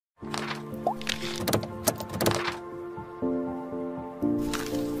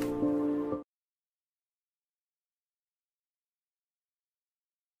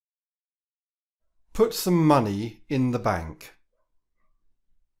put some money in the bank.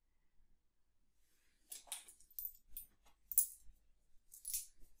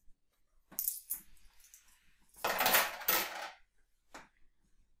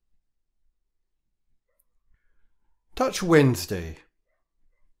 Touch Wednesday.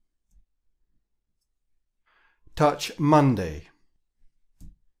 Touch Monday.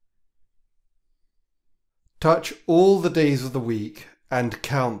 Touch all the days of the week and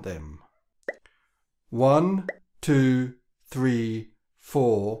count them. 1, 2, 3,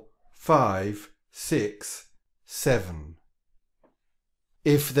 4, 5, 6, 7.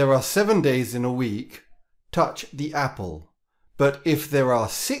 If there are 7 days in a week, touch the apple. But if there are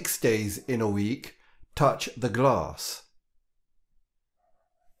 6 days in a week, touch the glass.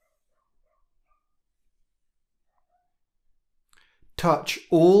 Touch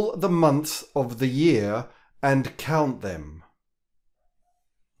all the months of the year and count them.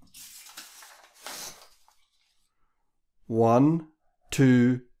 1,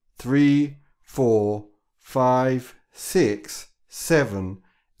 2, 3, 4, 5, 6, 7,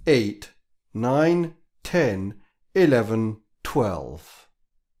 8, 9, 10, 11, 12.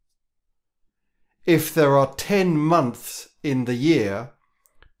 If there are 10 months in the year,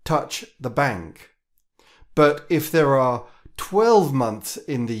 touch the bank. But if there are 12 months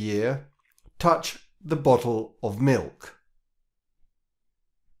in the year, touch the bottle of milk.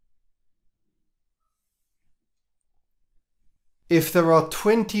 If there are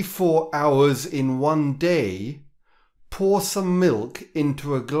 24 hours in one day, pour some milk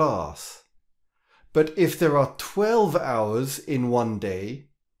into a glass. But if there are 12 hours in one day,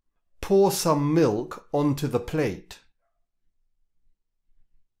 pour some milk onto the plate.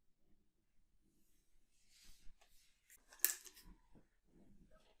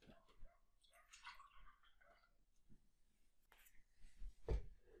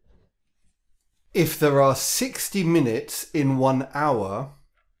 If there are 60 minutes in 1 hour,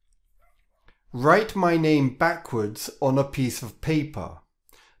 write my name backwards on a piece of paper.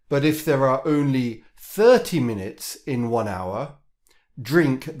 But if there are only 30 minutes in 1 hour,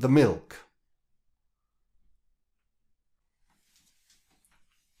 drink the milk.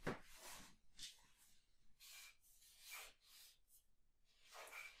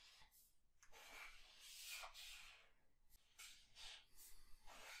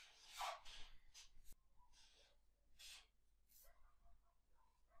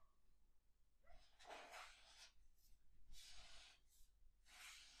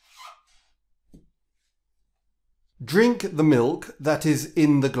 Drink the milk that is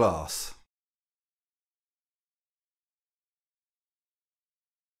in the glass.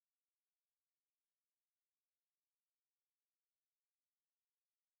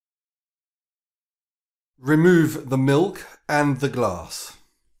 Remove the milk and the glass.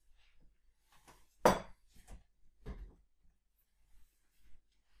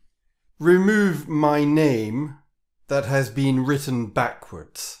 Remove my name that has been written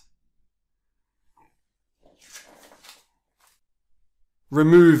backwards.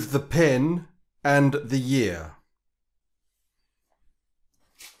 Remove the pen and the year.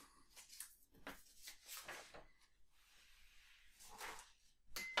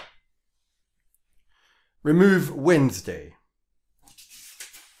 Remove Wednesday.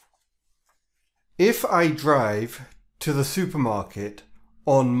 If I drive to the supermarket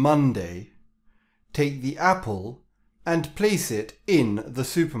on Monday, take the apple and place it in the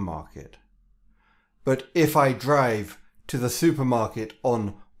supermarket. But if I drive to the supermarket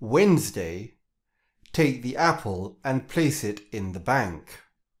on Wednesday, take the apple and place it in the bank.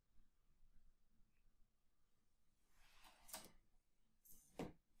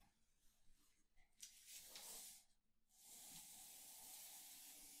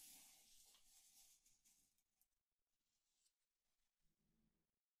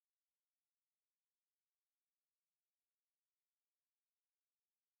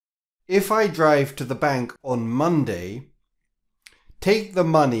 If I drive to the bank on Monday, take the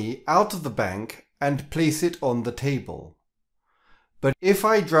money out of the bank and place it on the table. But if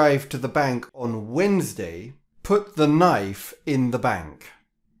I drive to the bank on Wednesday, put the knife in the bank.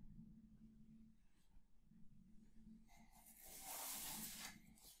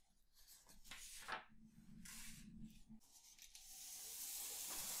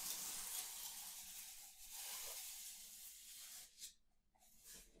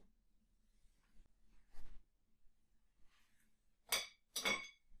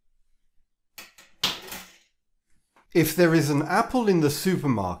 If there is an apple in the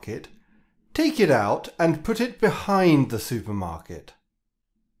supermarket, take it out and put it behind the supermarket.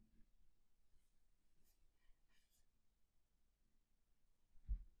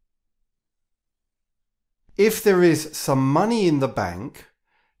 If there is some money in the bank,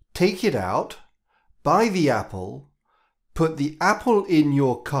 take it out, buy the apple, put the apple in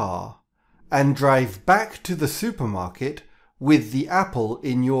your car, and drive back to the supermarket with the apple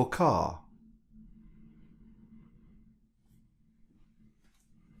in your car.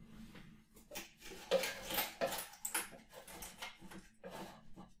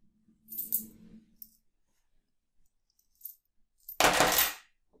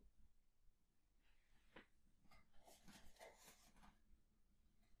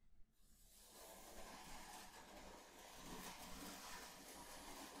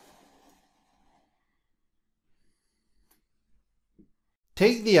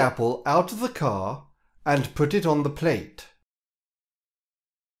 Take the apple out of the car and put it on the plate.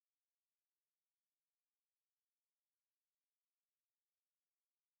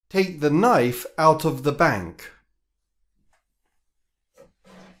 Take the knife out of the bank.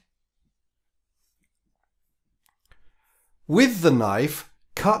 With the knife,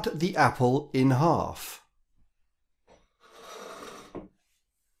 cut the apple in half.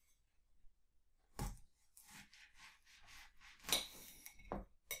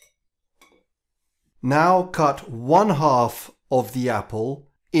 Now cut 1/2 of the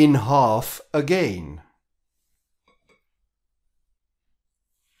apple in half again.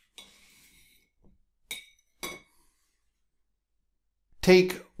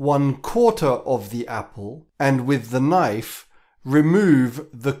 Take 1/4 of the apple and with the knife remove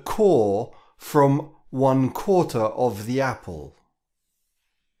the core from 1/4 of the apple.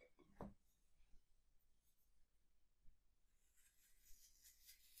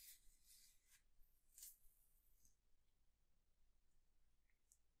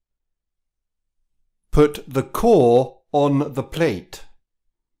 Put the core on the plate.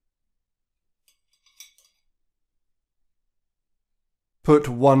 Put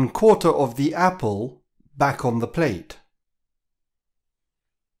 1/4 of the apple back on the plate.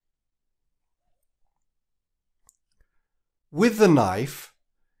 With the knife,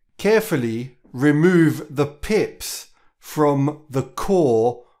 carefully remove the pips from the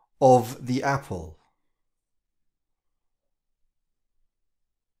core of the apple.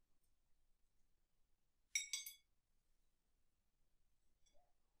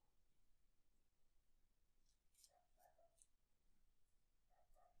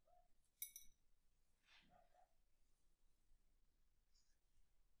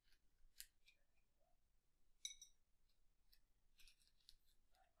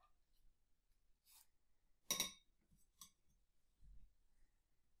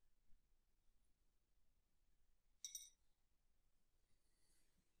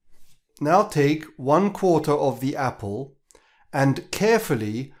 Now take 1/4 of the apple and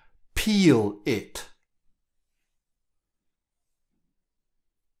carefully peel it.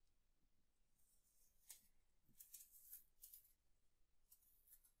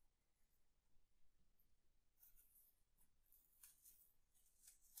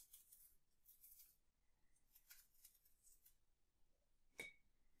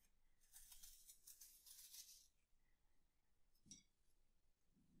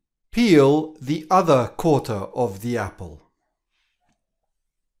 Peel the other 1/4 of the apple.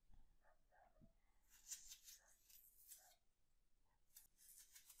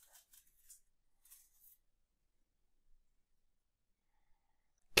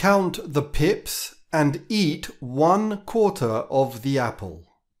 Count the pips and eat 1/4 of the apple.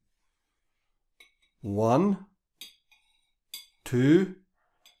 1, 2,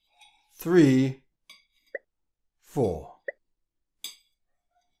 3, 4.